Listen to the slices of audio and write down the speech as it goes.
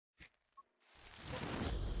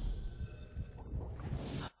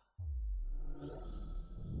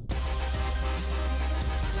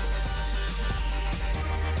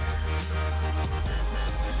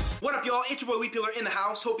y'all? It's your boy Weepeeler in the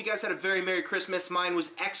house. Hope you guys had a very Merry Christmas. Mine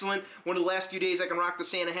was excellent. One of the last few days I can rock the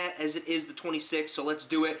Santa hat as it is the 26th, so let's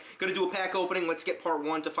do it. Gonna do a pack opening. Let's get part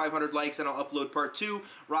 1 to 500 likes and I'll upload part 2.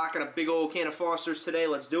 Rocking a big old can of Foster's today.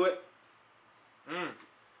 Let's do it.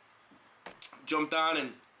 Jumped on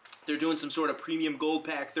and they're doing some sort of premium gold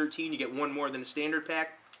pack 13. You get one more than a standard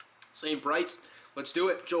pack. Same price. Let's do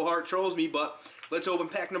it. Joe Hart trolls me, but let's open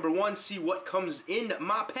pack number 1, see what comes in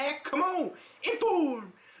my pack. Come on!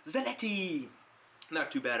 Inform! Zanetti!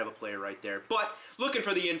 Not too bad of a player right there, but looking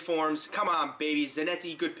for the informs. Come on, baby.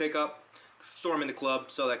 Zanetti, good pickup. Storm in the club.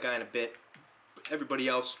 Saw that guy in a bit. Everybody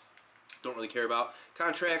else, don't really care about.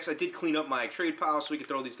 Contracts, I did clean up my trade pile so we can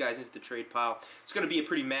throw these guys into the trade pile. It's going to be a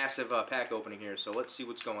pretty massive pack opening here, so let's see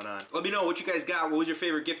what's going on. Let me know what you guys got. What was your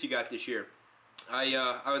favorite gift you got this year?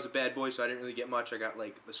 I was a bad boy, so I didn't really get much. I got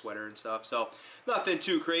like the sweater and stuff, so nothing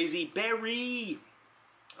too crazy. Barry!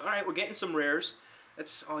 Alright, we're getting some rares.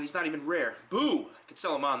 Oh, he's not even rare. Boo! I could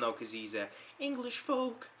sell him on though, because he's English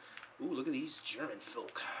folk. Ooh, look at these German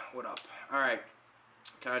folk. What up? Alright.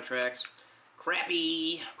 Contracts.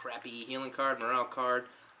 Crappy healing card, morale card.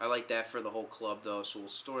 I like that for the whole club though, so we'll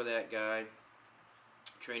store that guy.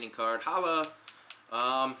 Training card. Holla!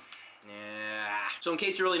 Yeah. So in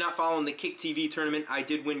case you're really not following the Kick TV tournament, I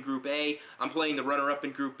did win Group A. I'm playing the runner-up in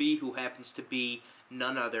Group B, who happens to be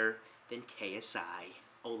none other than KSI.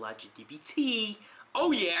 Ola GDBT.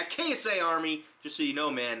 Oh yeah, KSA Army. Just so you know,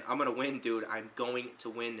 man, I'm going to win, dude. I'm going to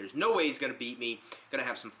win. There's no way he's going to beat me. Going to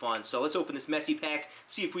have some fun. So let's open this messy pack,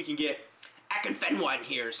 see if we can get Akinfenwa in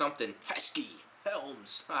here or something. Heskey.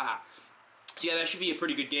 Helms. So yeah, that should be a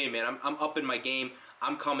pretty good game, man. I'm up in my game.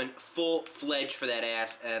 I'm coming full-fledged for that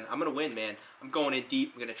ass, and I'm going to win, man. I'm going in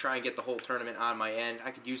deep. I'm going to try and get the whole tournament on my end. I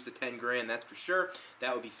could use the 10 grand, that's for sure.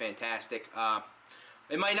 That would be fantastic.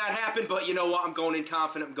 It might not happen, but you know what? I'm going in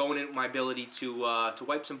confident. I'm going in with my ability to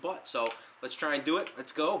wipe some butt. So let's try and do it.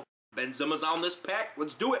 Let's go. Benzema's on this pack.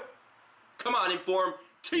 Let's do it. Come on, Inform.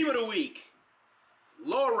 Team of the Week.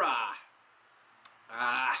 Laura.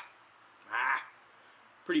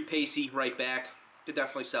 Pretty pacey right back. Could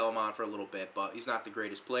definitely sell him on for a little bit, but he's not the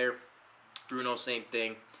greatest player. Bruno, same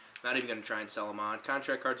thing. Not even going to try and sell him on.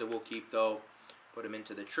 Contract cards I will keep, though. Put him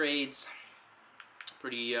into the trades.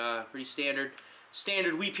 Pretty standard.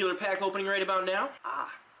 Standard Weepeeler pack opening right about now. I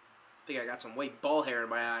think I got some white ball hair in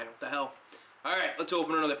my eye. What the hell? Alright, let's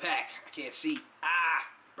open another pack. I can't see.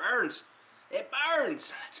 Burns. It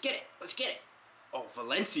burns. Let's get it. Let's get it. Oh,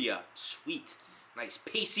 Valencia. Sweet. Nice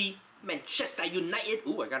pacey. Manchester United.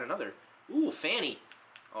 Ooh, I got another. Ooh, Fanny.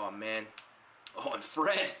 Oh, man. Oh, and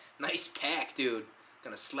Fred. Nice pack, dude.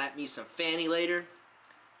 Gonna slap me some Fanny later.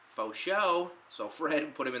 Faux show. So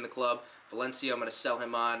Fred, put him in the club. Valencia, I'm gonna sell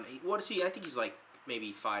him on. What is he? I think he's like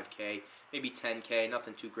maybe 5K, maybe 10K.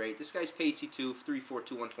 Nothing too great. This guy's pacey too.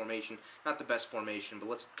 3-4-2-1 formation. Not the best formation, but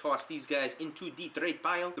let's toss these guys into the trade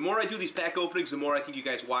pile. The more I do these pack openings, the more I think you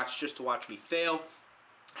guys watch just to watch me fail.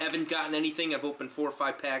 Haven't gotten anything. I've opened 4 or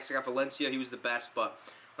 5 packs. I got Valencia. He was the best, but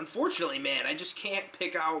unfortunately, man, I just can't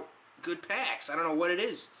pick out good packs. I don't know what it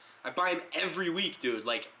is. I buy them every week, dude.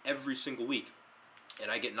 Like, every single week. And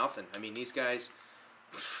I get nothing. I mean, these guys,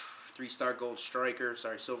 3-star gold striker.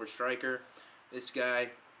 Sorry, silver striker. This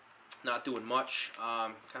guy, not doing much.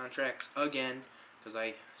 Contracts again, because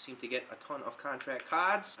I seem to get a ton of contract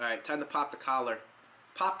cards. All right, time to pop the collar.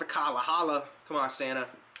 Pop the collar. Holla. Come on, Santa.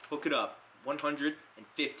 Hook it up.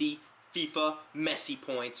 150 FIFA Messi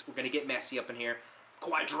points. We're going to get Messi up in here.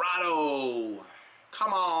 Quadrado.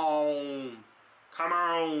 Come on. Come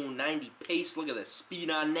on. 90 pace. Look at the speed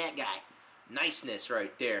on that guy. Niceness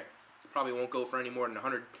right there. Probably won't go for any more than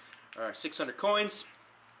 100 or 600 coins.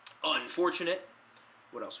 Unfortunate.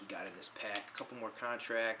 What else we got in this pack? A couple more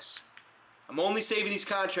contracts. I'm only saving these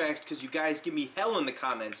contracts because you guys give me hell in the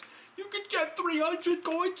comments. You could get 300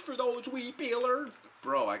 coins for those, Weepeeler.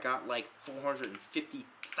 Bro, I got like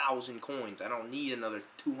 450,000 coins. I don't need another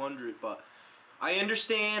 200, but I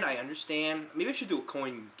understand. Maybe I should do a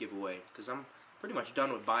coin giveaway because I'm pretty much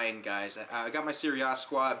done with buying guys. I got my Serie A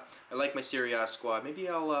squad. I like my Serie A squad. Maybe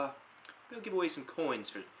I'll give away some coins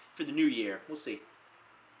for the new year. We'll see.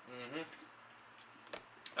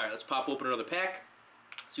 Alright, let's pop open another pack.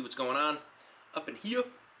 See what's going on. Up in here.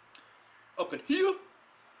 Up in here.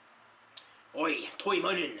 Oi, toy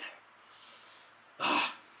munin.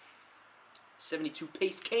 72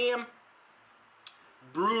 pace cam.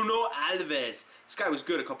 Bruno Alves. This guy was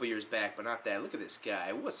good a couple years back, but not that. Look at this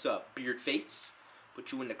guy. What's up, beard face?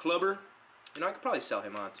 Put you in the clubber. You know, I could probably sell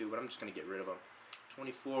him on too, but I'm just going to get rid of him.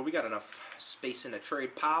 24. We got enough space in the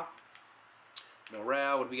trade pile.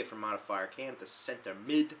 Morale. What do we get for modifier? Cam to center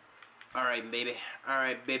mid. All right, baby. All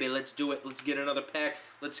right, baby. Let's do it. Let's get another pack.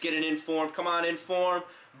 Let's get an inform. Come on, inform.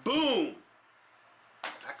 Boom.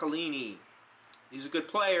 Accolini. He's a good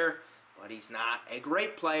player, but he's not a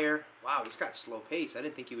great player. Wow, he's got slow pace. I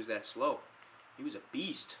didn't think he was that slow. He was a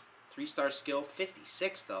beast. 3-star skill,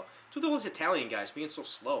 56 though. What's with all those Italian guys being so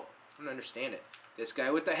slow? I don't understand it. This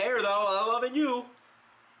guy with the hair though, I'm loving you.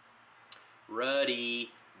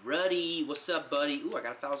 Ruddy. Ruddy, what's up, buddy? Ooh, I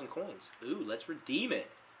got 1,000 coins. Ooh, let's redeem it.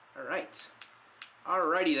 All right.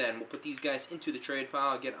 Alrighty then, we'll put these guys into the trade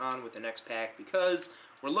pile, get on with the next pack because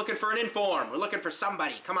we're looking for an inform. We're looking for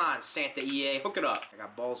somebody. Come on, Santa EA, hook it up. I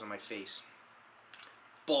got balls on my face.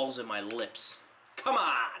 Balls in my lips. Come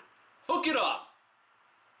on, hook it up.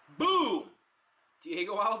 Boom!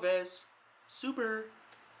 Diego Alves. Super.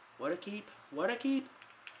 What a keep. What a keep.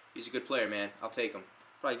 He's a good player, man. I'll take him.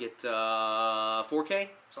 Probably get 4K,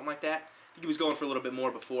 something like that. I think he was going for a little bit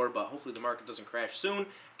more before, but hopefully the market doesn't crash soon.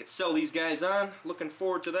 I can sell these guys on. Looking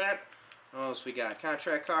forward to that. What else we got?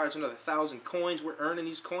 Contract cards, another 1,000 coins. We're earning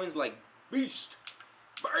these coins like beast.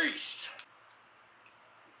 Beast!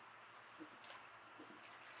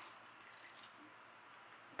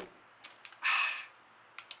 Ah,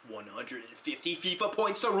 150 FIFA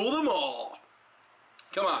points to rule them all.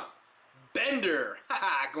 Come on. Bender.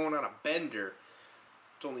 Haha, going on a bender.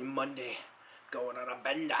 It's only Monday. Going on a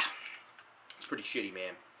bender. It's pretty shitty,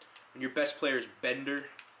 man. When your best player is Bender,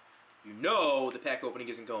 you know the pack opening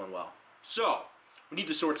isn't going well. So, we need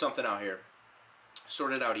to sort something out here.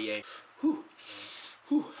 Sort it out, EA. Whew.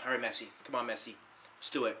 Whew. All right, Messi. Come on, Messi.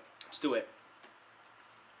 Let's do it. Let's do it.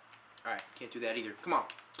 All right, can't do that either. Come on.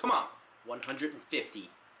 Come on. 150.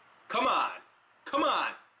 Come on. Come on.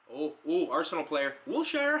 Oh, Arsenal player.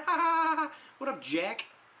 Wilshire. Ha ha. What up, Jack?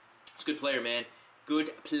 It's a good player, man.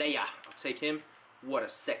 Good player. I'll take him. What a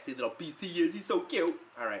sexy little beast he is. He's so cute.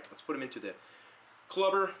 All right, let's put him into the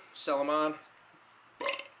clubber. Sell him on.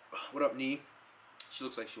 What up, knee? She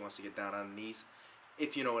looks like she wants to get down on her knees,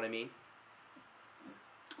 if you know what I mean.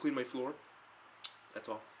 To clean my floor. That's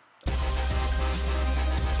all.